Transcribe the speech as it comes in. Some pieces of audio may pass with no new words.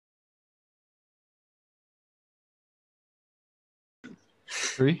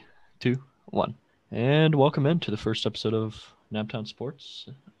Three, two, one. And welcome into the first episode of Naptown Sports.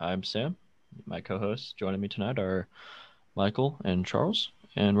 I'm Sam. My co-hosts joining me tonight are Michael and Charles.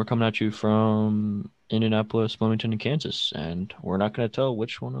 And we're coming at you from Indianapolis, Wilmington, and Kansas. And we're not going to tell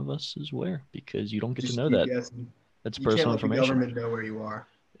which one of us is where because you don't get to Just know keep that. guessing. That's You can't personal let the information. government know where you are.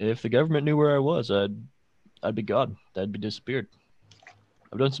 If the government knew where I was, I'd be God. I'd be disappeared.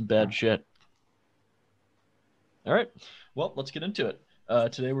 I've done some bad shit. All right. Well, let's get into it.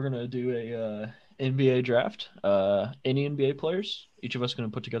 Today we're going to do a NBA draft. Any NBA players. Each of us going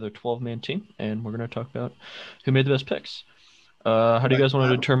to put together a 12-man team, and we're going to talk about who made the best picks. How do you guys want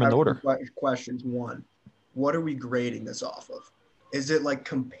to determine the order? Questions. One, what are we grading this off of? Is it like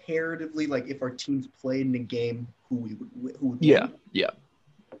comparatively, like if our teams played in a game, who would win? Yeah.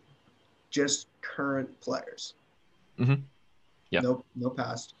 Just current players. Mm-hmm. Yeah. No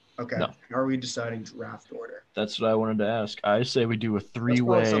past. Okay. No. How are we deciding draft order? That's what I wanted to ask. I say we do a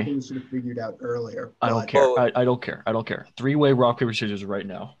three-way. That's something we should have figured out earlier. I don't care. I don't care. I don't care. Three-way rock, paper, scissors right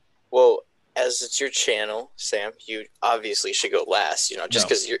now. Well, as it's your channel, Sam, you obviously should go last, just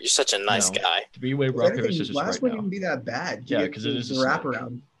because you're such a nice guy. Three-way rock, paper, scissors right now. Last one wouldn't be that bad. Yeah, because it is a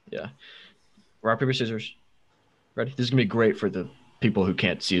wraparound. Yeah. Rock, paper, scissors. Ready? This is going to be great for the people who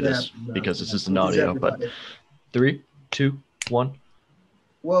can't see this because this is an audio. But 3, 2, 1.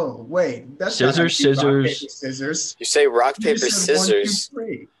 Whoa, wait. That's scissors. Rock, paper, scissors. You say rock, paper, scissors. 1,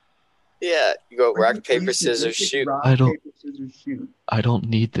 2, 3. Yeah, you go rock, paper, scissors, shoot. Paper, scissors, shoot. I don't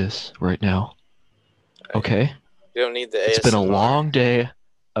need this right now. Okay? You don't need the It's ASMR. been a long day.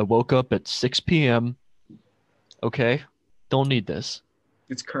 I woke up at 6 p.m. Okay? Don't need this.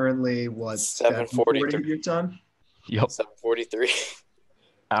 It's currently, 7:43 your time? Yep. 7:43.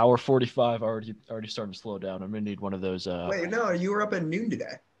 Hour 45 already starting to slow down. I'm going to need one of those. Wait, no, you were up at noon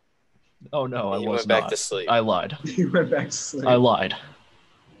today. Oh, no, I was not. You went back to sleep. I lied. You went back to sleep. I lied.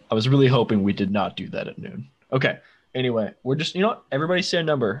 I was really hoping we did not do that at noon. Okay. Anyway, we're just, what? Everybody say a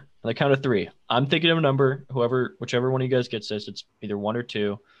number on the count of 3. I'm thinking of a number. Whichever one of you guys gets this, it's either 1 or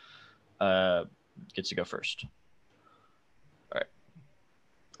 2, gets to go first. All right.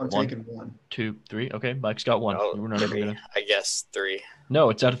 I'm taking 1. 2, 3. Okay, Mike's got 1. Oh, We're not even gonna... I guess 3. No,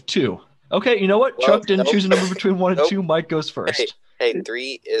 it's out of 2. Okay, you know what? Well, Chuck didn't choose a number between 1 and 2. Mike goes first. Hey,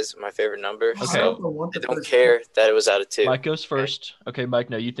 3 is my favorite number. Okay. So I don't care that it was out of 2. Mike goes first. Okay, Mike,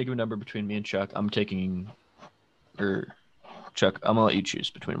 now you think of a number between me and Chuck. I'm taking... Chuck, I'm going to let you choose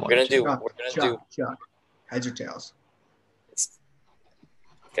between 1 and 2. We're gonna do... Chuck. Heads or tails?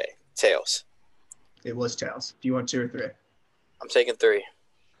 Okay, tails. It was tails. Do you want 2 or 3? I'm taking 3.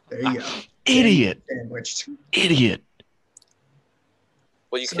 There you go. Idiot. Sandwiched. Idiot.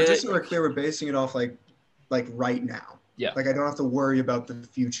 Well, you So could... just so we're clear, we're basing it off like right now. Yeah. Like I don't have to worry about the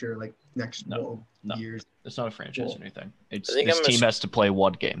future, like next years. It's not a franchise or anything. This I'm team has to play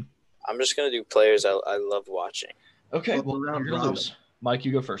one game. I'm just going to do players I love watching. Okay, well, you're going to lose. Mike,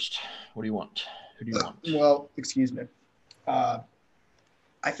 you go first. What do you want? Who do you want? Well, excuse me. I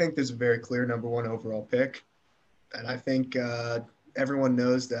think there's a very clear number 1 overall pick. And I think everyone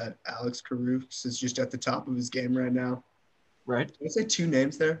knows that Alex Caruso is just at the top of his game right now. Right. Did I say 2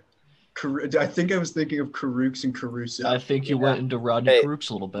 names there? I think I was thinking of Caruso and Caruso. I think you went into Rodney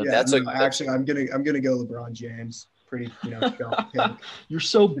Caruso a little bit. Yeah, actually, I'm gonna go LeBron James. Pretty, strong pick. You're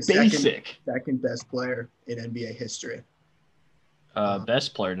so basic. Second best player in NBA history.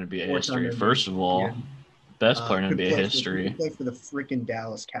 Best player in NBA history. First of all, best player in NBA history. Could play for the freaking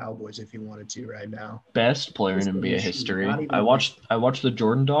Dallas Cowboys if he wanted to right now. Best player in NBA history. I watched the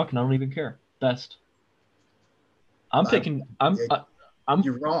Jordan doc and I don't even care. Best.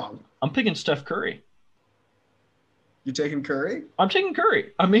 You're wrong. I'm picking Steph Curry. You're taking Curry? I'm taking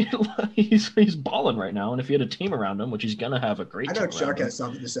Curry. I mean, he's balling right now, and if he had a team around him, which he's gonna have a great team around him. I know Chuck has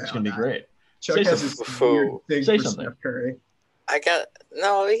something to say. It's gonna be great. Chuck has this weird thing for Steph Curry.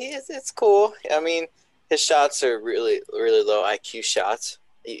 It's cool. I mean, his shots are really, really low IQ shots.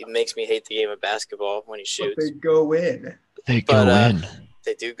 It makes me hate the game of basketball when he shoots. But they go in. They go in.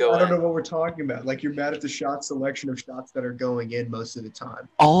 They do go in. I don't know what we're talking about. Like, you're mad at the shot selection of shots that are going in most of the time.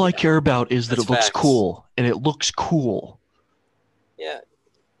 All I care about is that That's it looks facts. cool, and it looks cool. Yeah.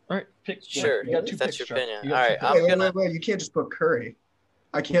 All right, pick. Sure. You got 2 That's picks, your opinion. Chuck. All right. Wait. You can't just put Curry.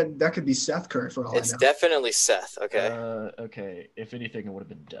 I can't. That could be Seth Curry for all I know. It's definitely Seth. Okay. Okay. If anything, it would have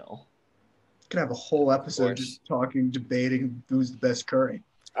been Dell. Could have a whole episode just debating who's the best Curry.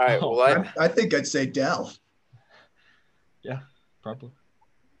 All right. Well, I think I'd say Dell. Yeah, probably.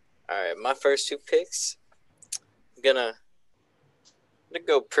 All right, my first 2 picks. I'm gonna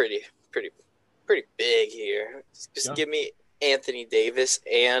go pretty big here. Just give me Anthony Davis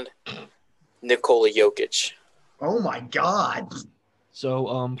and Nikola Jokic. Oh my God!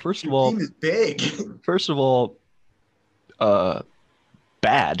 So, first of Your all, team is big. uh,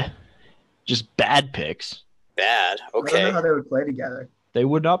 bad, just bad picks. Bad. I don't know Okay. how they would play together. They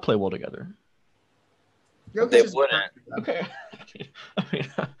would not play well together. Jokic They is wouldn't. Okay.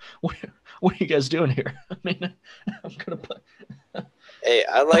 What are you guys doing here? I mean, I'm gonna play. Hey,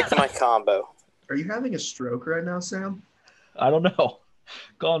 I like my combo. Are you having a stroke right now, Sam? I don't know.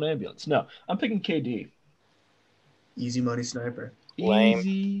 Call an ambulance. No, I'm picking KD. Easy money sniper. Lame.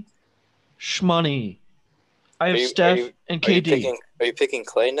 Easy shmoney. I Are have you, Steph are you and are you KD. picking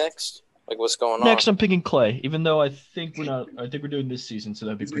Clay next? Like what's going Next, on? I'm picking Clay. Even though I think we're not. I think we're doing this season, so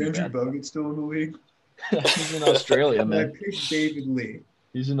that'd be Is pretty Andrew bad. Bogut still in the league? He's in Australia, And I man. picked David Lee.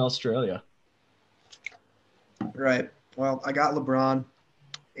 He's in Australia. Right. Well, I got LeBron.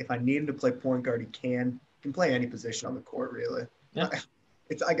 If I need him to play point guard, he can. He can play any position on the court, really. Yeah.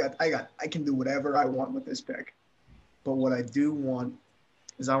 I can do whatever I want with this pick. But what I do want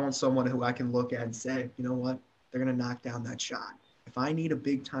is I want someone who I can look at and say, you know what? They're gonna knock down that shot. If I need a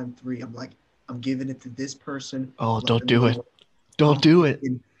big time three, I'm giving it to this person. Oh, Let don't them do know it. Don't do it.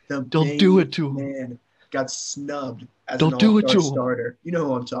 The Don't do main it to him. man got snubbed as Don't an do it all-star to him. starter. You know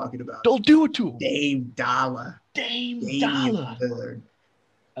who I'm talking about. Don't do it to him. Dame Dollar. Dame Damian Dollar. Lillard.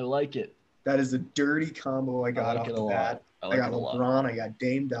 I like it. That is a dirty combo I got like off it a the lot. bat. I I like got it a lot. LeBron. I got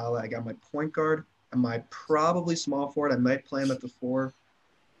Dame Dollar. I got my point guard and my probably small forward. I might play him at the 4.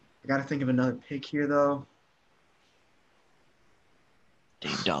 I got to think of another pick here, though.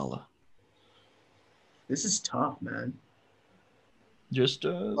 Dame Dollar. This is tough, man. Just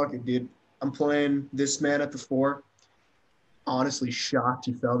Fuck it, dude. I'm playing this man at the 4. Honestly, shocked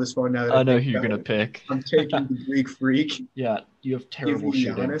he fell this far. Now that I know think who you're about gonna it. pick. I'm taking the Greek Freak. Yeah, you have Give terrible me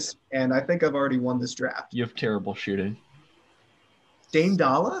shooting. Giannis, and I think I've already won this draft. You have terrible shooting. Dame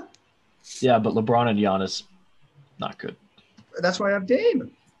Dollar? Yeah, but LeBron and Giannis, not good. That's why I have Dame.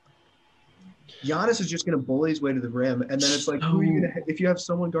 Giannis is just going to bully his way to the rim, and then it's like, who are you going to? If you have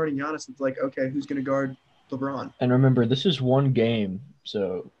someone guarding Giannis, it's like, okay, who's going to guard LeBron? And remember, this is one game,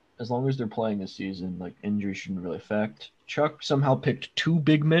 so as long as they're playing this season, like injuries shouldn't really affect. Chuck somehow picked 2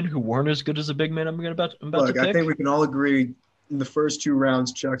 big men who weren't as good as the big men I'm about to Look, pick. I think we can all agree in the first 2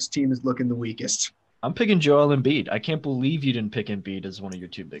 rounds, Chuck's team is looking the weakest. I'm picking Joel Embiid. I can't believe you didn't pick Embiid as one of your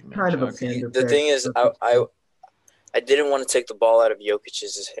 2 big men. Kind of a Chuck. pander The pick. thing is, I didn't want to take the ball out of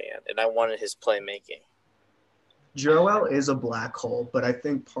Jokic's hand, and I wanted his playmaking. Joel is a black hole, but I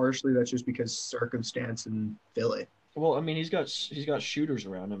think partially that's just because circumstance in Philly. Well, I mean, he's got shooters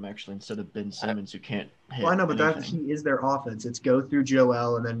around him actually instead of Ben Simmons who can't hit. Well, I know, but anything. he is their offense. It's go through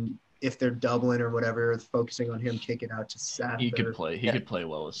Joel, and then if they're doubling or whatever, focusing on him, kick it out to Seth. He could play. He Yeah. could play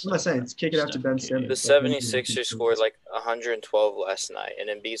well as I'm not saying it's kick it out to Steph Ben and KD. Simmons. The 76ers scored like 112 last night, and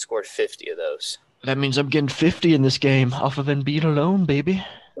Embiid scored 50 of those. That means I'm getting 50 in this game off of Embiid alone, baby.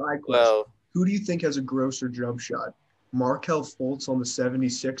 Side question. Well, Who do you think has a grosser jump shot? Markelle Fultz on the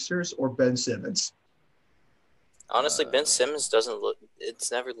 76ers or Ben Simmons? honestly, Ben Simmons doesn't look.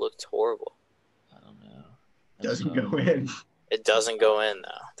 It's never looked horrible. I don't know. Doesn't go in. It doesn't go in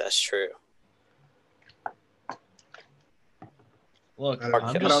though. That's true. Look, I don't, I'm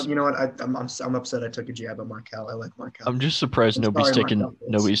I don't- just you know what? I'm upset I took a jab at Markelle. I like Markelle. I'm just surprised I'm nobody's sorry, taken Markelle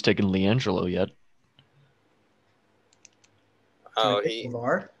Fultz. nobody's taken Leangelo yet. Oh, Can I pick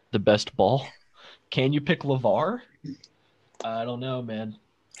LeVar? The best ball. Can you pick LeVar? I don't know, man.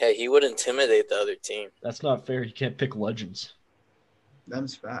 hey, he would intimidate the other team. That's not fair. You can't pick legends.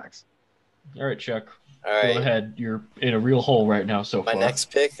 Them's facts. All right, Chuck. All Go right, ahead. You're in a real hole right now so my far.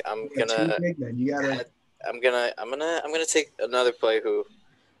 next pick, I'm You got two gonna, big men. You gotta. I'm gonna take another player who,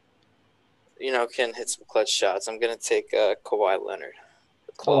 can hit some clutch shots. I'm gonna take Kawhi Leonard.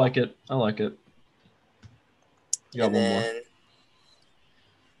 I like it. I like it. You got And one more. then,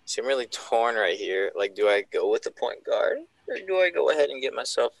 see, I'm really torn right here. Like, do I go with the point guard or do I go ahead and get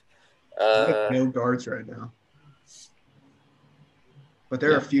myself? I have no guards right now. But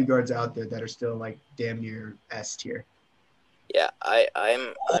there are a few guards out there that are still like damn near S tier. Yeah,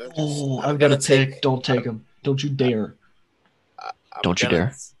 I'm I've got gonna a pick. take- Don't take him. Don't you dare. I'm Don't you gonna-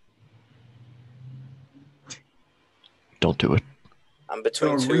 dare. Don't do it. I'm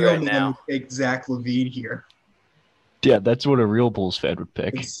between So a two real right man now. would take Zach LaVine here. Yeah, that's what a real Bulls fan would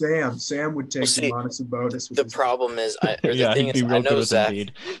pick. And Sam would take Well, see, Giannis Sabonis. With The his- problem is, the Yeah, thing he'd is, be I real good know with Zach. Embiid.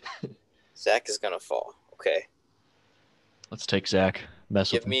 Zach is gonna fall. Okay, Let's take Zach.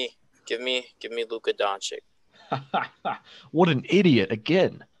 Mess with give me Luka Doncic. him. What an idiot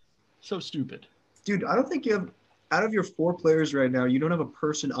again. So stupid. Dude, I don't think you have out of your 4 players right now, you don't have a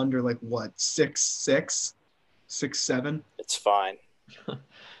person under like what 6'6", 6'7"? It's fine.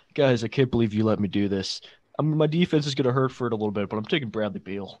 Guys, I can't believe you let me do this. My defense is going to hurt for it a little bit, but I'm taking Bradley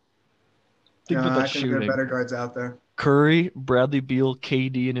Beal. Think about that I think there are shooting. better guards out there. Curry, Bradley Beal,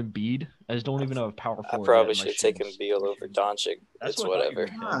 KD, and Embiid. I just don't even have a power I forward yet probably in my should have taken shins. Beal over Doncic. That's It's what I thought you were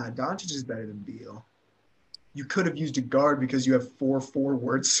whatever. gonna take. Doncic is better than Beal. You could have used a guard because you have 4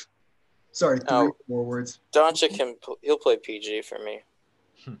 forwards. Sorry, 3 forwards. Doncic he'll play PG for me.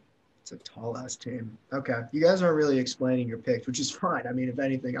 It's a tall ass team. Okay, you guys aren't really explaining your picks, which is fine. I mean, if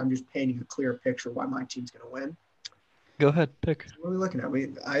anything, I'm just painting a clear picture why my team's gonna win. Go ahead, pick. What are we looking at?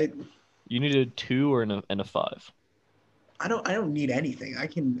 You needed a 2 or and a 5. I don't need anything. I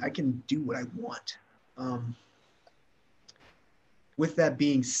can do what I want. With that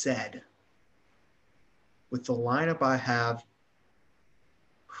being said, with the lineup I have,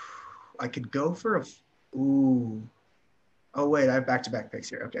 I could go for ooh. Oh wait, I have back-to-back picks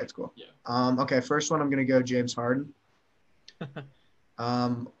here. Okay, it's cool. Yeah. Okay, first one I'm gonna go James Harden.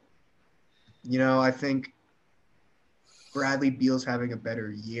 I think Bradley Beal's having a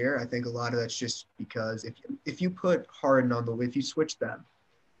better year. I think a lot of that's just because if you put Harden if you switch them,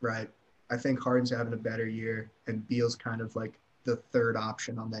 right? I think Harden's having a better year, and Beal's kind of like the third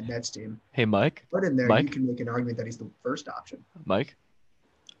option on that Nets team. Hey, Mike. But in there, Mike? you can make an argument that he's the first option. Mike.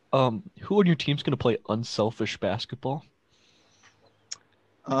 Who on your team's gonna play unselfish basketball?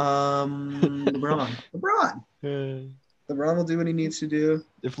 LeBron. LeBron will do what he needs to do.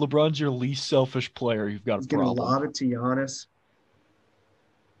 If LeBron's your least selfish player, you've got He's a going to problem. lob it to Giannis.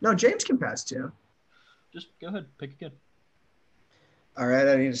 No, James can pass too. Just go ahead, pick again. All right,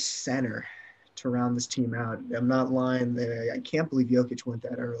 I need a center to round this team out. I'm not lying. I can't believe Jokic went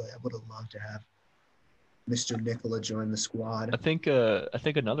that early. I would have loved to have Mr. Nikola join the squad. I think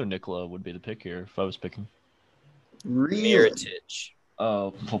another Nikola would be the pick here if I was picking. Really? Mirotic.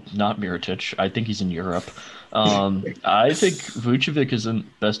 Well, not Mirotic. I think he's in Europe. I think Vucevic is the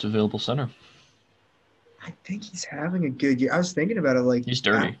best available center. I think he's having a good year. I was thinking about it like He's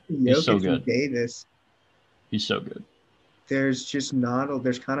dirty. Jokic He's so good. and Davis. He's so good. There's just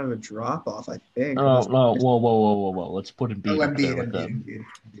there's kind of a drop off, I think. No, whoa. Let's put Embiid up there with them. Embiid.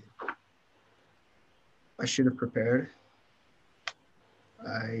 I should have prepared.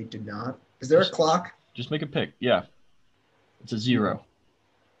 I did not. Is there a clock? Just make a pick. Yeah. It's a 0.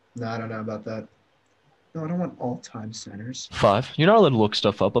 No, I don't know about that. No, I don't want all-time centers. 5. You're not allowed to look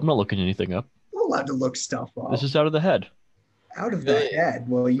stuff up. I'm not looking anything up. I'm allowed to look stuff up. This is out of the head. Out of the head?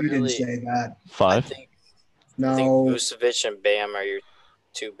 Well, you didn't Really? say that. 5. I think No. Vucevic and Bam are your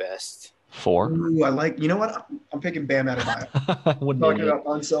 2 best. 4. Ooh, you know what? I'm picking Bam Adebayo. Wouldn't Talking it? about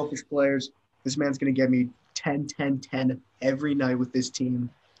unselfish players. This man's going to get me 10, 10, 10 every night with this team.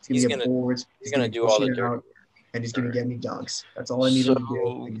 He's going to get boards. He's going to do all the dirty work. And he's going to get me dunks. That's all I need him to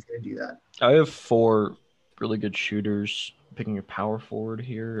do. And he's going to do that. I have 4 really good shooters. Picking a power forward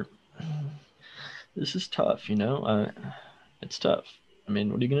here. This is tough, it's tough. I mean,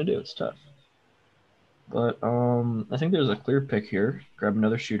 what are you going to do? It's tough. But I think there's a clear pick here. Grab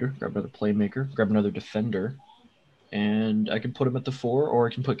another shooter, grab another playmaker, grab another defender. And I can put him at the 4, or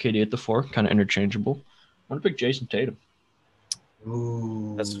I can put KD at the 4, kind of interchangeable. I'm going to pick Jason Tatum.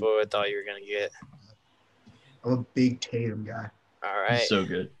 Ooh. That's what I thought you were going to get. I'm a big Tatum guy. All right. He's so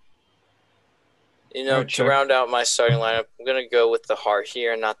good. To round out my starting lineup, I'm going to go with the heart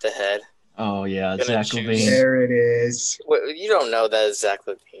here, not the head. Oh, yeah, Gonna Zach choose- LaVine. There it is. Well, you don't know that it's Zach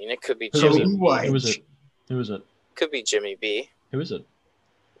LaVine. It could be Who is Jimmy it? B. White. Who is it? Who is it? Could be Jimmy B. Who is it?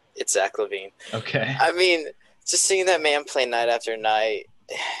 It's Zach LaVine. Okay. I mean, just seeing that man play night after night,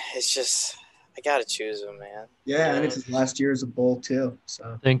 it's just I gotta choose him, man. Yeah, and it's his last year as a Bull, too.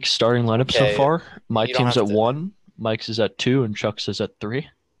 So I think starting lineup Okay, so far, my you don't team's have at to- 1, Mike's is at 2, and Chuck's is at 3.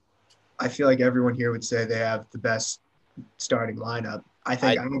 I feel like everyone here would say they have the best starting lineup. I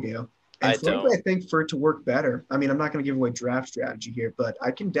think I do. And I frankly, don't. I think for it to work better, I mean, I'm not going to give away draft strategy here, but I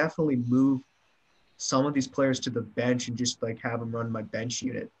can definitely move some of these players to the bench and just like have them run my bench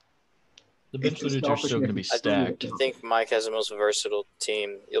unit. The bench It's units are still going to be selfish, I stacked. I think Mike has the most versatile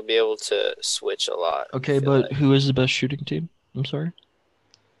team. You'll be able to switch a lot. Okay, I feel but like. who is the best shooting team? I'm sorry.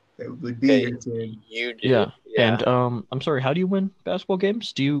 It would be Okay. your team. You do. Yeah. And I'm sorry. How do you win basketball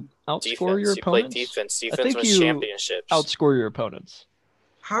games? Do you outscore defense. your You play opponents? defense. I Defense think wins you championships. outscore your opponents.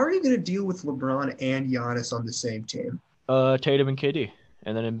 How are you going to deal with LeBron and Giannis on the same team? Tatum and KD,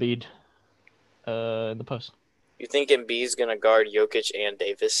 and then Embiid in the post. You think Embiid's gonna guard Jokic and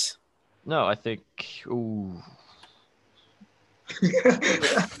Davis? No, I think. Ooh.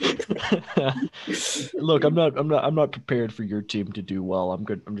 Look, I'm not prepared for your team to do well. I'm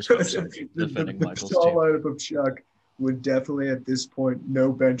good. I'm just defending the Michael's tall team. lineup of Chuck would definitely, at this point,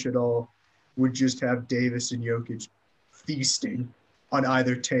 no bench at all, would just have Davis and Jokic feasting on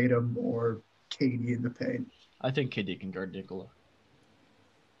either Tatum or KD in the paint. I think KD can guard Nikola.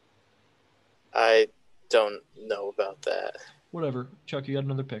 I don't know about that. Whatever. Chuck, you got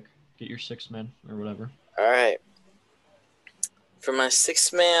another pick. Get your sixth man or whatever. All right. For my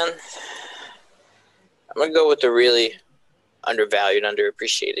sixth man, I'm going to go with a really undervalued,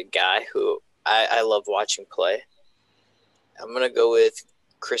 underappreciated guy who I love watching play. I'm going to go with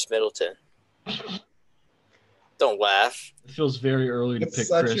Chris Middleton. Don't laugh. It feels very early to pick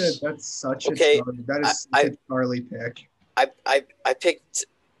Chris. That's such Okay, a Charlie pick. I picked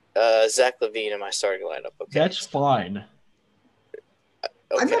Zach LaVine in my starting lineup. Okay, That's fine.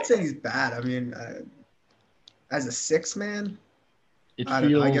 Okay. I'm not saying he's bad. I mean, as a sixth man, I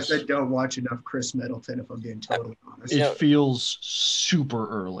don't know. I guess I don't watch enough Chris Middleton, if I'm being totally honest. It feels super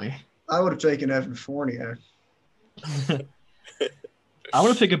early. I would have taken Evan Fournier. I'm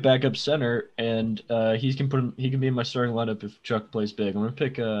gonna pick a backup center, and he can be in my starting lineup if Chuck plays big. I'm gonna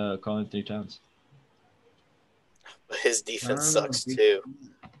pick Karl Anthony Towns. His defense sucks too.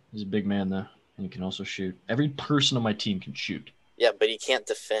 He's a big man though, and he can also shoot. Every person on my team can shoot. Yeah, but he can't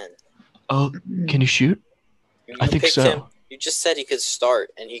defend. Oh, can he shoot? I think so. Him. You just said he could start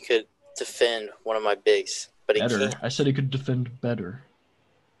and he could defend one of my bigs, but he can't. I said he could defend better.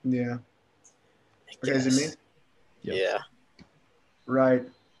 Yeah. Okay, is it me? Yep. Yeah. Right.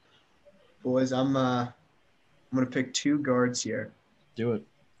 Boys, I'm gonna pick two guards here. Do it.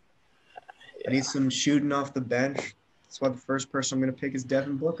 Yeah. I need some shooting off the bench. That's why the first person I'm gonna pick is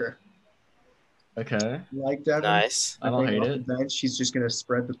Devin Booker. Okay. You like Devin? Nice. I don't hate off it. The bench, he's just gonna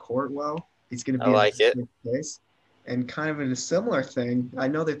spread the court well. He's gonna be I like it. in place. And kind of in a similar thing, I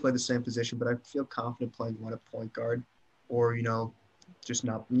know they play the same position, but I feel confident playing one at point guard, or just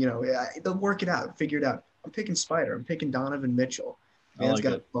not. They'll work it out, figure it out. I'm picking Spider. I'm picking Donovan Mitchell. Man's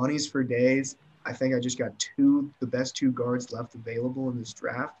got bunnies for days. I think I just got the best two guards left available in this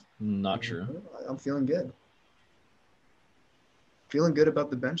draft. Not true. I'm feeling good. Feeling good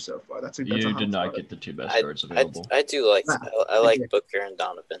about the bench so far. That's a You hot did not start. get the two best guards available. I do like I like Booker and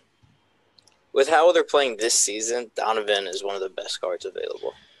Donovan. With how they're playing this season, Donovan is one of the best guards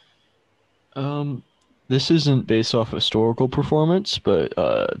available. This isn't based off historical performance, but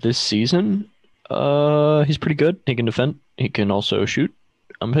this season, he's pretty good. He can defend. He can also shoot.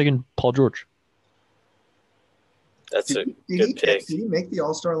 I'm picking Paul George. That's a good pick. Did he make the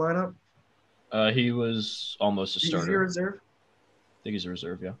All-Star lineup? He was almost a starter. Is he a reserve? I think he's a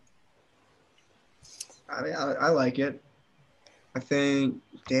reserve, yeah. I mean, I like it. I think,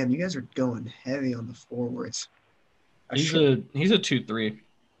 damn, you guys are going heavy on the forwards. He's a 2-3.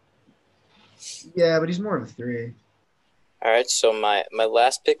 Yeah, but he's more of a 3. All right, so my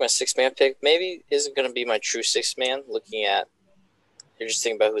last pick, my six-man pick, maybe isn't going to be my true six-man. Looking at, you're just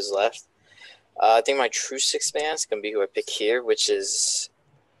thinking about who's left. I think my true six-man is going to be who I pick here, which is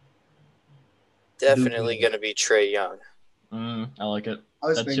definitely going to be Trae Young. I like it.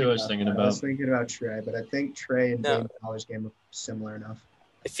 That's who I was thinking about. I was thinking about Trae, but I think Trae and Dame Dollar's game are similar enough.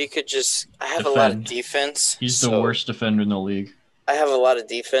 If you could just – I have a lot of defense. He's the worst defender in the league. I have a lot of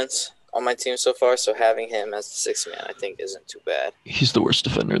defense on my team so far, so having him as the sixth man I think isn't too bad. He's the worst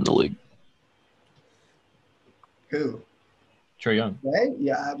defender in the league. Who? Trae Young. Right?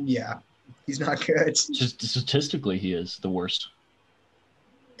 Yeah. He's not good. Just statistically, he is the worst.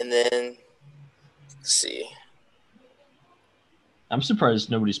 And then, let's see. I'm surprised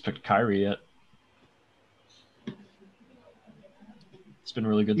nobody's picked Kyrie yet. It's been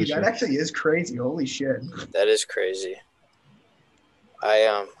really good this year. That actually is crazy. Holy shit. That is crazy.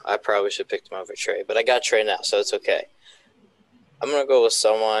 I probably should have picked him over Trae, but I got Trae now, so it's okay. I'm gonna go with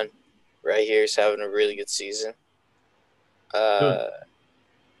someone right here who's having a really good season.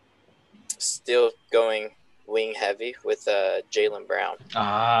 Still going wing heavy with Jaylen Brown.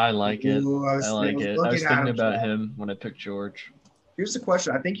 I like it. Ooh, I like it. I was thinking about him when I picked George. Here's the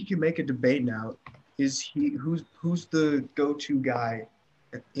question. I think you can make a debate now. Who's the go-to guy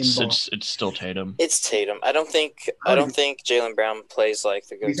in It's still Tatum. It's Tatum. I don't think Jaylen Brown plays like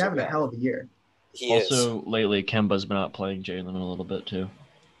the go-to He's having guy. a hell of a year. He also, is. lately, Kemba's been out playing Jaylen a little bit too.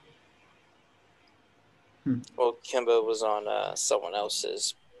 Well, Kemba was on someone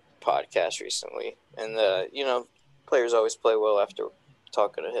else's podcast recently, and players always play well after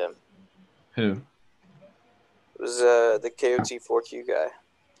talking to him. Who? It was the KOT4Q guy.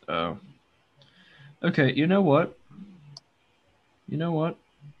 Oh. Okay, you know what? I'm going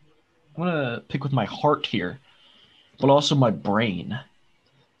to pick with my heart here, but also my brain.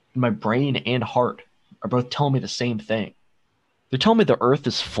 My brain and heart are both telling me the same thing. They're telling me the earth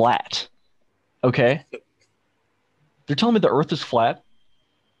is flat. Okay? They're telling me the earth is flat.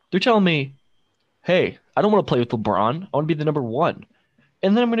 They're telling me, hey, I don't want to play with LeBron. I want to be the number one.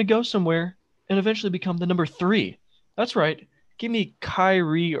 And then I'm going to go somewhere and eventually become the number 3. That's right. Give me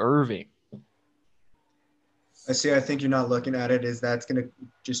Kyrie Irving. I see. I think you're not looking at it as that's going to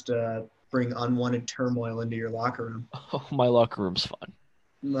just bring unwanted turmoil into your locker room. Oh, my locker room's fun.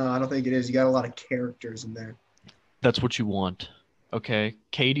 No, I don't think it is. You got a lot of characters in there. That's what you want. Okay,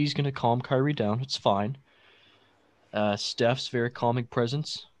 Katie's going to calm Kyrie down. It's fine. Steph's very calming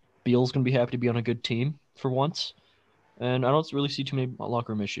presence. Beal's going to be happy to be on a good team for once. And I don't really see too many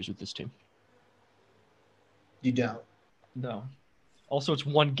locker room issues with this team. You don't. No. Also, it's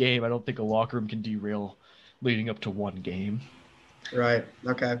one game. I don't think a locker room can derail leading up to one game. Right.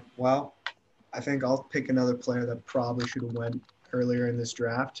 Okay. Well, I think I'll pick another player that probably should have went earlier in this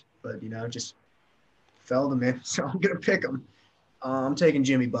draft, but just fell to me, so I'm gonna pick him. I'm taking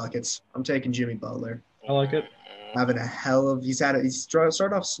Jimmy Buckets. I'm taking Jimmy Butler. I like it. Having a hell of he's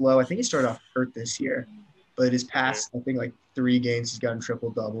started off slow. I think he started off hurt this year, but his past I think like 3 games he's gotten triple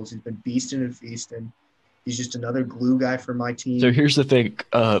doubles. He's been beasting and feasting. He's just another glue guy for my team. So here's the thing.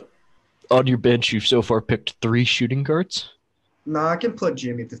 On your bench, you've so far picked 3 shooting guards. No, I can put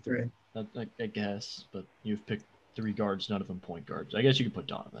Jimmy at the 3. I guess, but you've picked 3 guards, none of them point guards. I guess you could put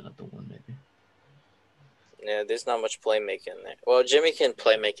Donovan at the 1, maybe. Yeah, there's not much playmaking there. Well, Jimmy can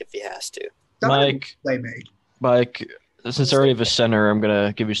playmake if he has to. Mike, since I already have a center, I'm going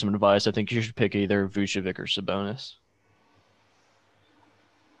to give you some advice. I think you should pick either Vucevic or Sabonis.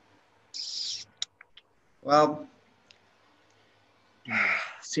 Well,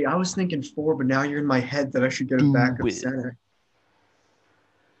 see, I was thinking 4, but now you're in my head that I should get a backup center.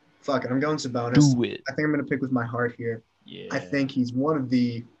 Fuck it, I'm going Sabonis. Do it. I think I'm going to pick with my heart here. Yeah. I think he's one of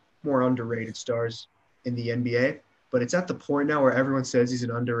the more underrated stars in the NBA, but it's at the point now where everyone says he's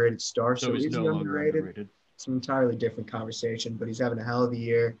an underrated star. So he's is no he longer underrated? It's an entirely different conversation, but he's having a hell of a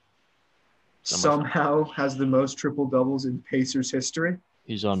year. Somehow has the most triple doubles in Pacers history.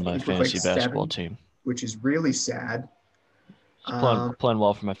 He's on my fantasy basketball team, which is really sad. Playing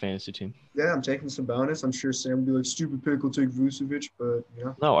well for my fantasy team. Yeah, I'm taking Sabonis. I'm sure Sam will be like, stupid pick, will take Vucevic, but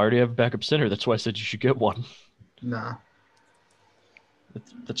No, I already have a backup center. That's why I said you should get one. Nah.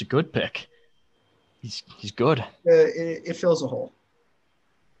 That's a good pick. He's good. It fills a hole.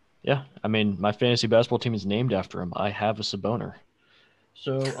 Yeah, I mean, my fantasy basketball team is named after him. I have a Saboner.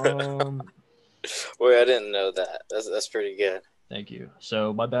 So, Wait, I didn't know that. That's pretty good. Thank you.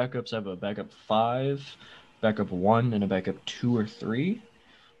 So my backups have a backup 5, backup 1, and a backup 2 or 3.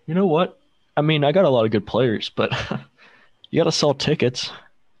 You know what? I mean, I got a lot of good players, but you got to sell tickets.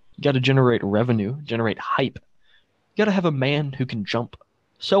 You got to generate revenue, generate hype. You got to have a man who can jump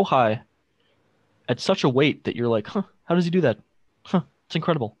so high at such a weight that you're like, huh, how does he do that? Huh, it's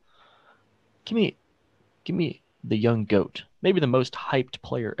incredible. Give me the young GOAT, maybe the most hyped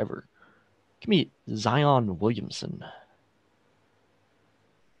player ever. Give me Zion Williamson.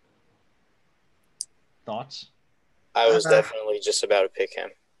 Thoughts? I was definitely just about to pick him.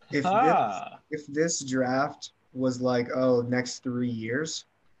 If this draft was like, next 3 years,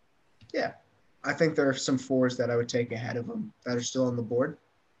 yeah. I think there are some 4s that I would take ahead of him that are still on the board.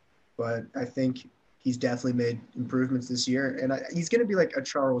 But I think he's definitely made improvements this year. And he's going to be like a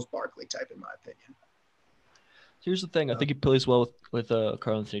Charles Barkley type, in my opinion. Here's the thing. I think he plays well with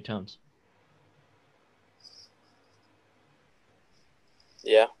Karl Anthony Towns.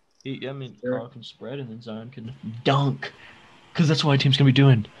 Yeah. Karl can spread and then Zion can dunk. Because that's what my team's going to be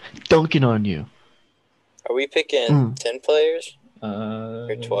doing. Dunking on you. Are we picking 10 players?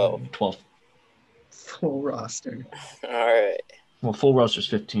 Or 12? 12. Full roster. All right. Well, full roster's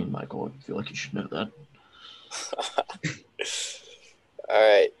 15, Michael. I feel like you should know that. All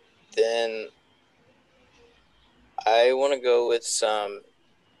right. Then I want to go with some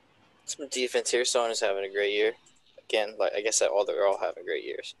defense here. Someone is having a great year. Again, like I guess they're all having great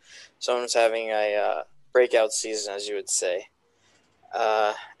years. Someone's having a breakout season, as you would say.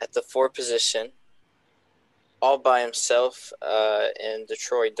 At the 4 position, all by himself in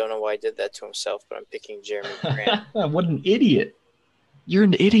Detroit. Don't know why he did that to himself, but I'm picking Jeremy Grant. What an idiot. You're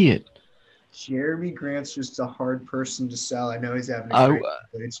an idiot. Jeremy Grant's just a hard person to sell. I know he's having a great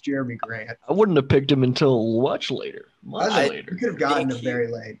but it's Jeremy Grant. I wouldn't have picked him until much later. You could have gotten him very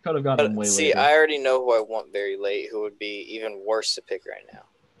late. Could have gotten him way later. See, I already know who I want very late, who would be even worse to pick right now.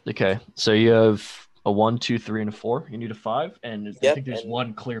 Okay, so you have a 1, 2, 3, and a 4. You need a 5, and I think there's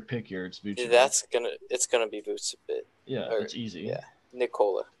one clear pick here. It's Vucevic. It's gonna be Vucevic. Yeah, it's easy. Yeah,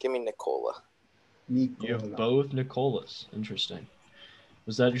 Nikola. Give me Nikola. You have both Nikolas. Interesting.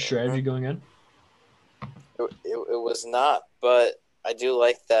 Was that your strategy going in? It was not, but I do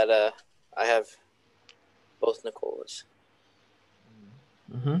like that I have both Nikolas.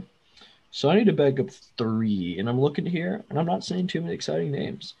 Mm-hmm. So I need to back up 3, and I'm looking here, and I'm not saying too many exciting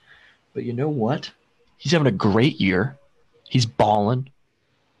names. But you know what? He's having a great year. He's balling.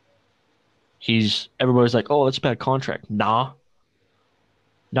 Everybody's like, oh, that's a bad contract. Nah,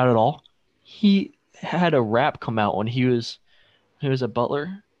 not at all. He had a rap come out when he was a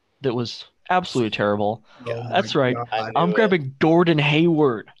Butler that was absolutely terrible. Oh my That's right. I God. knew I'm it. grabbing Gordon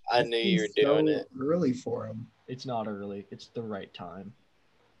Hayward. I knew you were doing it. Early for him. It's not early. It's the right time.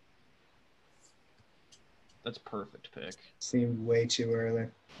 That's perfect pick. Seemed way too early.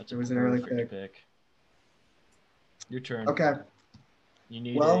 That's It was an early pick. Your turn. Okay. You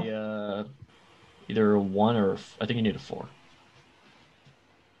need Well- either a 1 or I think you need a 4.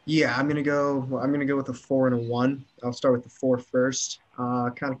 Yeah, I'm gonna go with a 4 and a 1. I'll start with the 4 first.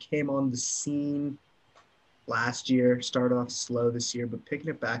 Kind of came on the scene last year. Started off slow this year, but picking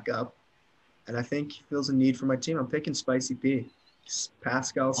it back up. And I think he feels a need for my team. I'm picking Spicy P.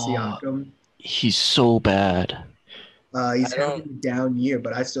 Pascal Siakam. He's so bad. He's I don't- having a down year,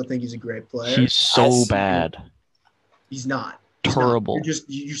 but I still think he's a great player. He's so see- bad. He's not. He's not. Terrible.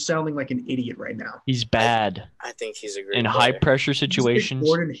 You're sounding like an idiot right now. He's bad. I think he's a great In player. high pressure situations,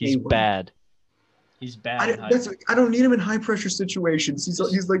 Gordon he's Hayward. bad. He's bad. I don't need him in high pressure situations. He's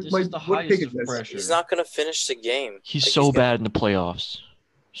like This my is the what highest pick is of this? pressure. He's not going to finish the game. He's Like, so gonna- bad in the playoffs.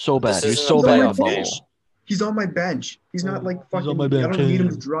 So bad. This He was isn't so a bad playoff on game. bubble. He's on my bench. He's not like He's fucking. on my I bench. don't need him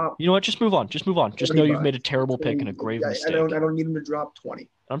to drop. You know what? Just move on. Just know you've made a terrible pick 20, and a grave yeah, mistake. I don't need him to drop 20.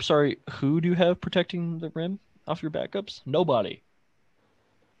 I'm sorry. Who do you have protecting the rim off your backups? Nobody.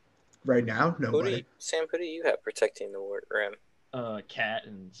 Right now, Who do nobody. you have protecting the rim? Cat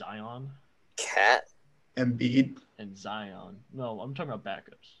and Zion Cat? Embiid. and Zion. No, I'm talking about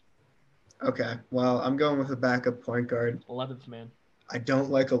backups. Okay, well, I'm going with a backup point guard. 11th man. I don't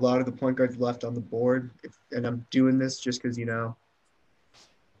like a lot of the point guards left on the board, and I'm doing this just because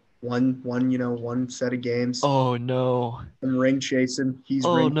one set of games. Oh no. I'm ring chasing. He's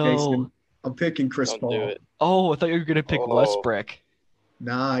Oh, ring no. chasing. I'm picking Chris Don't Paul. do it. Oh, I thought you were gonna pick Oh. Westbrook.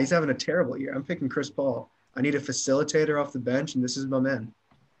 Nah, he's having a terrible year. I'm picking Chris Paul. I need a facilitator off the bench, and this is my man.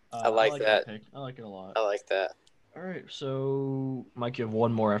 I like that. pick. I like it a lot. I like that. All right, so Mike, you have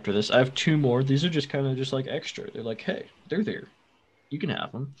one more after this. I have two more. These are just kind of just like extra. They're like, hey, they're there. You can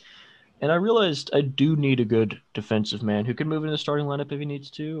have them. And I realized I do need a good defensive man who can move into the starting lineup if he needs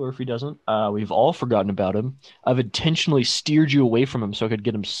to, or if he doesn't. We've all forgotten about him. I've intentionally steered you away from him so I could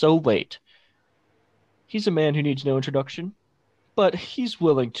get him so late. He's a man who needs no introduction, but he's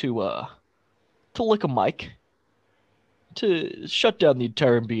willing to lick a mic, to shut down the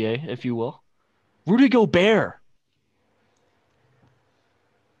entire NBA, if you will. Rudy Gobert.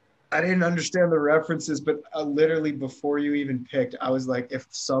 I didn't understand the references, but literally before you even picked, I was like, if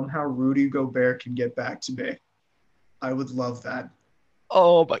somehow Rudy Gobert can get back to me, I would love that.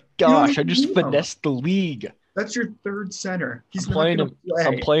 Oh my gosh! I just even know. finessed the league. That's your third center. He's I'm not playing going him. to play.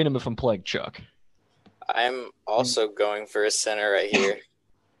 I'm playing him if I'm playing Chuck. I'm also going for a center right here.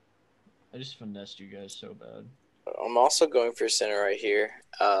 I just finessed you guys so bad. I'm also going for a center right here.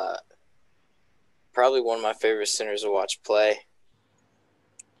 Probably one of my favorite centers to watch play.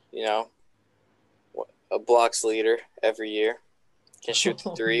 You know, a blocks leader every year. Can shoot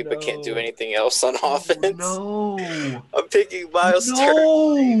the three, but can't do no. anything else on offense. No. I'm picking Miles Turner.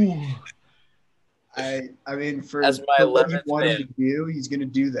 No. I mean, for As my what you 11th want him man. to do, he's going to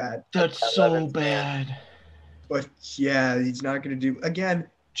do that. That's My so 11th man. bad. But yeah, he's not going to do. Again,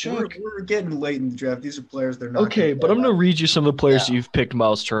 Chuck. we're getting late in the draft. These are players they're not. Okay, gonna but I'm play gonna well. read you some of the players Yeah. you've picked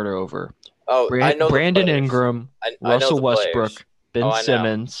Miles Turner over. Oh, I know Brandon the players. Ingram, I know Russell the Westbrook, players. Ben Oh, I know.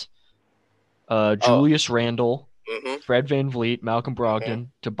 Simmons, Julius Randle, Mm-hmm. Fred VanVleet, Malcolm Brogdon,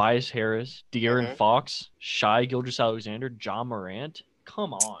 Tobias Harris, De'Aaron Mhm. Fox, Shai Gilgeous-Alexander, John Morant.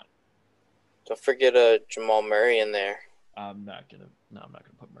 Come on. Don't forget Jamal Murray in there. I'm not gonna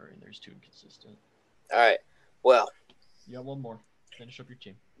put Murray in there. He's too inconsistent. All right. Well, You got one more. Finish up your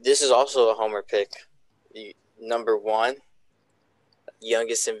team. this is also a homer pick. Number one,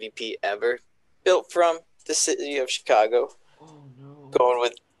 youngest MVP ever, built from the city of Chicago. Oh no. Going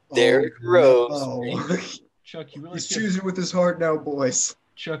with Derrick Rose. Oh, Chuck, you he's realize choosing with his heart now, boys.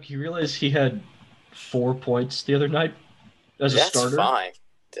 Chuck, you realize he had 4 points the other night as a That's starter? fine.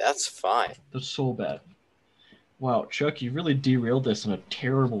 That's fine. That's so bad. Wow, Chuck, you really derailed this in a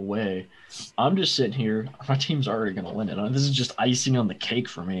terrible way. I'm just sitting here. My team's already going to win it. This is just icing on the cake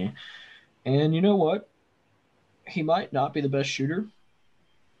for me. And you know what? He might not be the best shooter,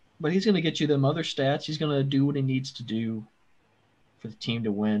 but he's going to get you them other stats. He's going to do what he needs to do for the team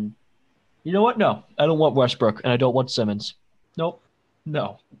to win. You know what? No, I don't want Westbrook, and I don't want Simmons. Nope.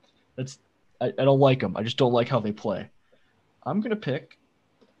 No. I don't like them. I just don't like how they play. I'm going to pick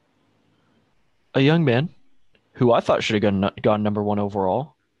a young man who I thought should have gone number 1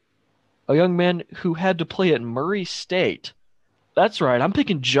 overall, a young man who had to play at Murray State. That's right. I'm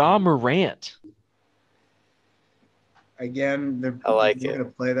picking Ja Morant. Again, they're I like not it. going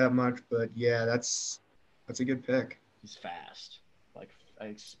to play that much, but yeah, that's a good pick. He's fast. Like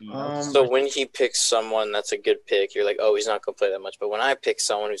speed. So when he picks someone that's a good pick, you're like, oh, he's not going to play that much. But when I pick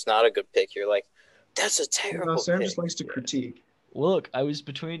someone who's not a good pick, you're like, that's a terrible Sam pick. just likes to critique. Well, look, I was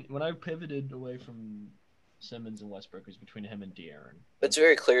between when I pivoted away from Simmons and Westbrook. It was between him and De'Aaron. It's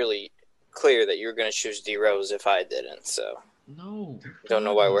very clear that you were going to choose D Rose if I didn't. So No. don't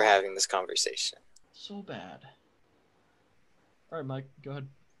know why we're having this conversation. So bad. All right, Mike, go ahead.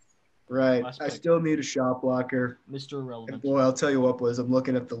 Right. Last I pick. still need a shot blocker. Mr. Irrelevant. And boy, I'll tell you what, boys. I'm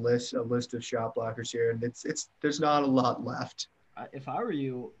looking at a list of shot blockers here, and it's there's not a lot left. If I were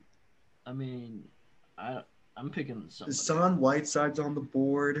you, I mean, I'm picking somebody. Hassan Whiteside's on the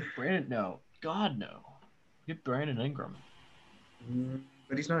board. Brandon, no. God, no. Get Brandon Ingram.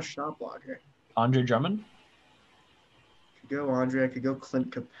 But he's not a shot blocker. Andre Drummond? Could go Andre. I could go Clint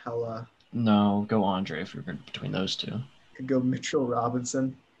Capella. No, go Andre if you're between those two. Could go Mitchell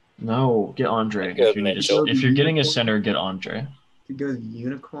Robinson. No, get Andre. Go If you're getting a center, get Andre. Could go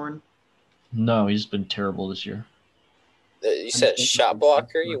Unicorn. No, he's been terrible this year. You said shot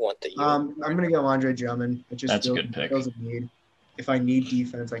blocker. You want the I'm gonna go Andre Drummond. It just That's a good pick. Feels a need. If I need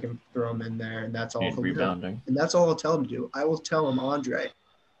defense, I can throw him in there, and that's all. Need he'll rebounding. do. And that's all I'll tell him to do. I will tell him, Andre,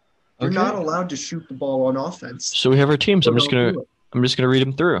 you're Okay. not allowed to shoot the ball on offense. So we have our teams. I'm just Don't do gonna read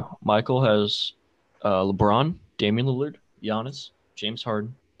them through. Michael has LeBron, Damian Lillard, Giannis, James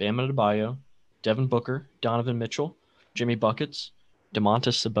Harden, Bam Adebayo, Devin Booker, Donovan Mitchell, Jimmy Buckets,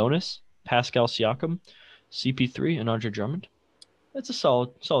 DeMontis Sabonis, Pascal Siakam, CP3, and Andre Drummond. That's a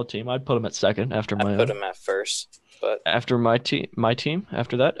solid team. I'd put him at second after my I put him at first, but after my team.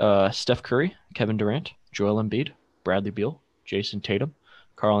 After that, Steph Curry, Kevin Durant, Joel Embiid, Bradley Beal, Jason Tatum,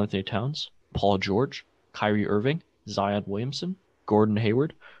 Karl Anthony Towns, Paul George, Kyrie Irving, Zion Williamson, Gordon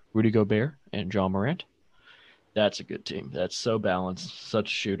Hayward, Rudy Gobert, and John Morant. That's a good team. That's so balanced. Such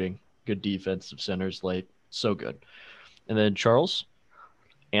shooting. Good defensive centers late. So good. And then Charles,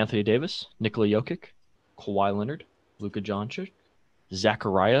 Anthony Davis, Nikola Jokic, Kawhi Leonard, Luka Doncic,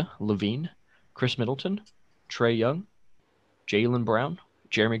 Zachariah Levine, Chris Middleton, Trae Young, Jaylen Brown,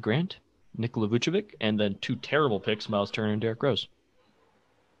 Jeremy Grant, Nikola Vucevic, and then two terrible picks, Miles Turner and Derrick Rose.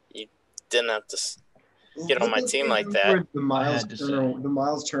 you didn't have to get on my team like that. The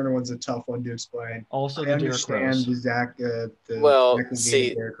Miles Turner one's a tough one to explain. Also, I the Derrick understand Rose. the Zach. The Well, Zach Levine see,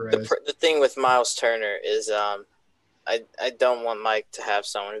 and Derrick Rose. the thing with Miles Turner is I don't want Mike to have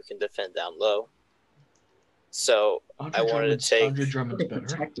someone who can defend down low. So I wanted to take. Andre Drummond's a better.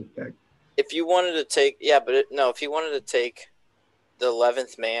 protective pick. If you wanted to take, if you wanted to take the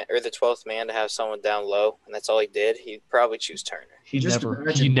 11th man or the 12th man to have someone down low, and that's all he did, he'd probably choose Turner. He Just never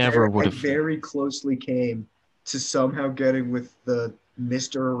imagine would I have. very closely came to somehow getting with the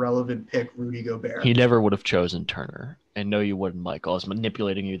Mr. Irrelevant pick, Rudy Gobert. He never would have chosen Turner. And no, you wouldn't, Michael. I was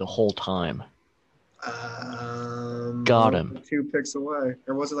manipulating you the whole time. Got him. 2 picks away,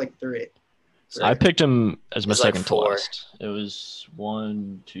 or was it like 3? So I picked him as my It was like second to 4. last. It was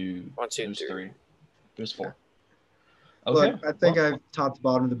 1, 2, 1, 2, it was 3. 3. It was 4. Okay. Look, I think well, I've top to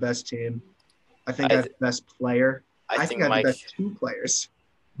bottom the best team. I think I I have the best player. I think think I have Mike the best 2 players.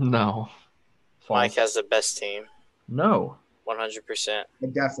 No. Mike False. has the best team, No. 100%. I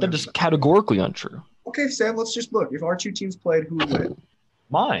definitely. That is categorically untrue. Okay, Sam, let's just look. If our 2 teams played, who would win?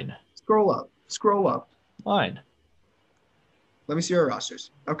 Mine. Scroll up. Scroll up. Mine. Let me see our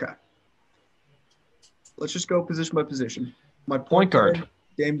rosters. Okay. Let's just go position by position. My Point guard.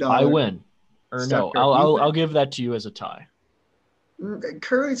 Dame Dollar. I win. Or Steph no, Curry. You I'll win. I'll give that to you as a tie.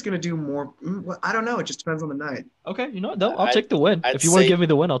 Curry's going to do more. Well, I don't know. It just depends on the night. Okay, you know what? Though, I'll I'd- take the win. I'd If you want to say- give me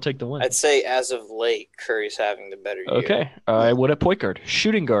the win, I'll take the win. I'd say as of late, Curry's having the better year. Okay. What at point guard?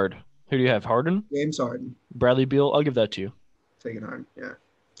 Shooting guard. Who do you have? Harden? James Harden. Bradley Beal? I'll give that to you. Taking Harden. Yeah.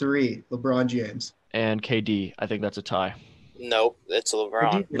 3, LeBron James. And KD. I think that's a tie. Nope, it's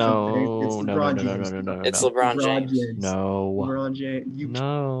LeBron. No, It's no, LeBron no, no, James. no, no, no, It's no. LeBron James. No. LeBron James.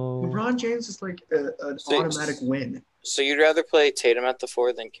 No. LeBron James is like an So- automatic win. So you'd rather play Tatum at the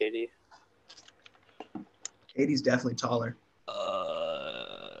 4 than KD? KD's definitely taller.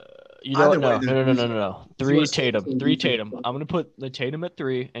 You know Either what? No, way, no, no, no, no, no, no. 3 US Tatum. team 3 defense. Tatum. I'm gonna put the Tatum at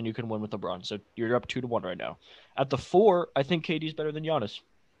 3, and you can win with LeBron. So you're up 2-1 right now. At the 4, I think KD's better than Giannis.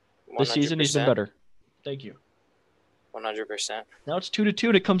 This season he's been better. Thank you. 100%. Now it's 2-2,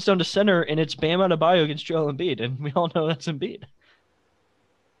 and it comes down to center, and it's Bam Adebayo against Joel Embiid, and we all know that's Embiid.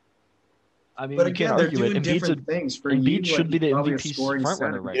 I mean, But we again, can't they're argue it. doing Embiid's different things. For Embiid you, should be he's the probably a MVP scoring front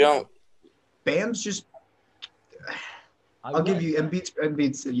runner center. right You now. don't. Bam's just I'll give you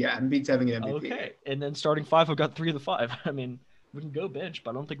Embiid's having an MVP. Okay, and then starting five, I've got 3 of the 5. I mean, we can go bench,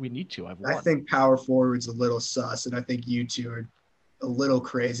 but I don't think we need to. I've won. I think power forward's a little sus, and I think you two are a little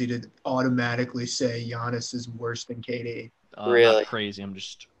crazy to automatically say Giannis is worse than KD. Really? Not crazy. I'm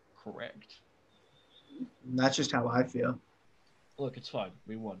just correct. And that's just how I feel. Look, it's fine.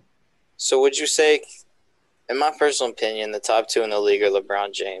 We won. So would you say, in my personal opinion, the top 2 in the league are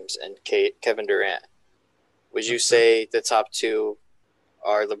LeBron James and Kevin Durant? Would you say the top 2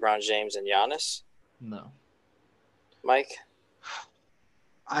 are LeBron James and Giannis? No. Mike?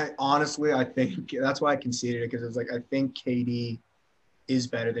 I think that's why I conceded it, because it's like I think KD is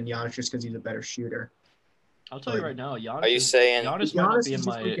better than Giannis just because he's a better shooter. I'll tell you right now, Giannis. Are you saying Giannis might not be in is just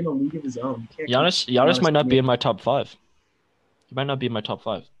my like in a league of his own? Giannis might not be in my top 5. He might not be in my top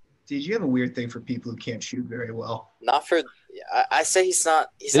 5. Dude, you have a weird thing for people who can't shoot very well. not for? I say he's not.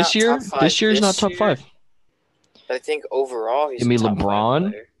 He's This not year, top 5 this year is not top 5. But I think overall he's Give me a top 5 LeBron.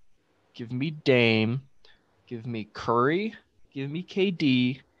 player. Give me Dame. Give me Curry. Give me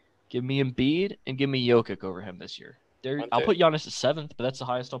KD. Give me Embiid, and give me Jokic over him this year. I'll put Giannis at 7th, but that's the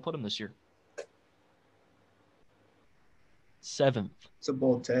highest I'll put him this year. 7th. It's a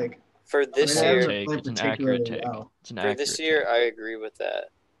bold take. For this I mean, year, I haven't It's an played accurate particularly take. well. It's an for accurate this year, take. I agree with that.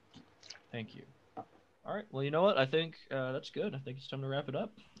 Thank you. All right. Well, you know what? I think that's good. I think it's time to wrap it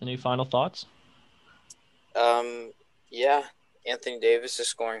up. Any final thoughts? Yeah, Anthony Davis is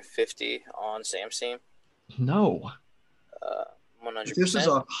scoring 50 on Sam's team. No. 100%. If this was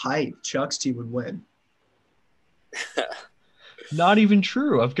off hype, Chuck's team would win. Not even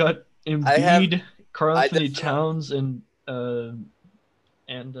true. I've got Embiid, Karl Anthony definitely- Towns, and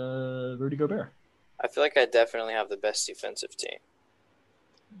Rudy Gobert. I feel like I definitely have the best defensive team.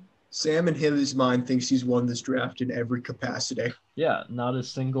 Sam, in his mind, thinks he's won this draft in every capacity. Yeah, not a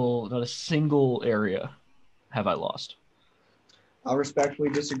single area have I lost. I'll respectfully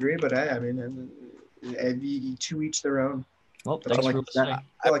disagree, but hey, I mean, to each their own. Well, But thanks I for like listening. that.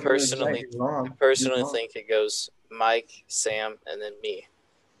 I like personally- you're wrong. I personally You're wrong. think it goes Mike, Sam, and then me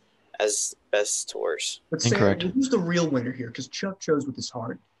as best to worst. But Sam, Incorrect. who's the real winner here? Because Chuck chose with his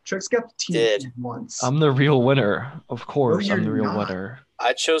heart. Chuck's got the team Did. once. I'm the real winner. Of course, No, I'm the you're real not. winner.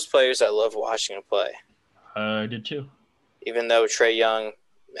 I chose players I love watching them play. I did too. Even though Trae Young,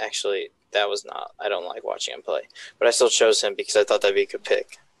 actually, that was not. I don't like watching him play. But I still chose him because I thought that'd be a good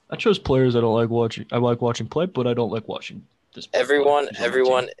pick. I chose players I don't like watching. I like watching play, but I don't like watching this. player play. Everyone He's on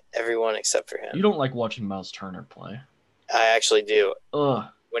my team. everyone except for him. You don't like watching Miles Turner play. I actually do. Ugh.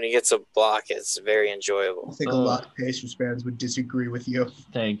 When he gets a block, it's very I enjoyable. think a lot of Pacers fans would disagree with you.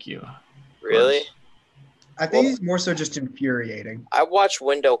 Thank you. Really? I think he's more so just infuriating. I watch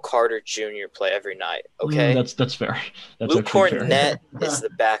Wendell Carter Jr. play every night. Okay, That's fair. That's Luke actually fair. Cornett is the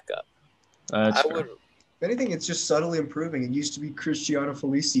backup. That's I fair. would. If anything, it's just subtly improving. It used to be Cristiano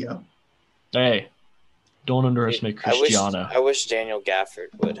Felicio. Hey, don't underestimate Cristiano. I wish Daniel Gafford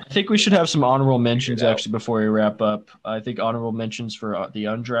would. I think we should have some honorable mentions Figure it out. actually before we wrap up. I think honorable mentions for the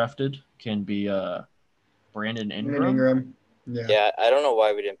undrafted can be Brandon Ingram. Yeah, I don't know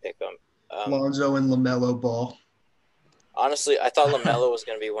why we didn't pick him. Lonzo and LaMelo Ball. Honestly, I thought LaMelo was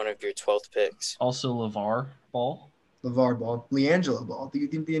going to be one of your 12th picks. Also LeVar Ball. LeVar Ball. LiAngelo Ball.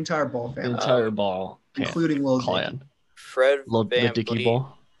 The entire Ball The family. entire Ball including Lil clan. Fred Lil Van Dicky Vliet.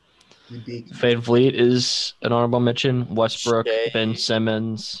 Ball. Dicky. Van Vliet is an honorable mention. Westbrook, Shea. Ben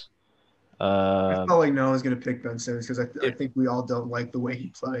Simmons. I felt like no one was going to pick Ben Simmons because I think we all don't like the way he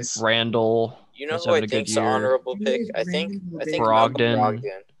plays. Randall. You know is who I having a good think's an year. honorable You pick? think I think Brogdon. Malcolm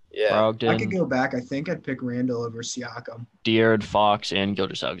Brogdon. Yeah. Brogdon, I could go back. I think I'd pick Randall over Siakam. De'Aaron Fox, and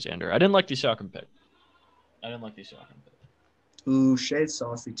Gilgeous-Alexander. I didn't like the Siakam pick. Ooh, Shea's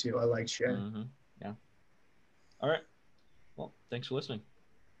saucy too. I like Shea. Yeah. All right. Well, thanks for listening.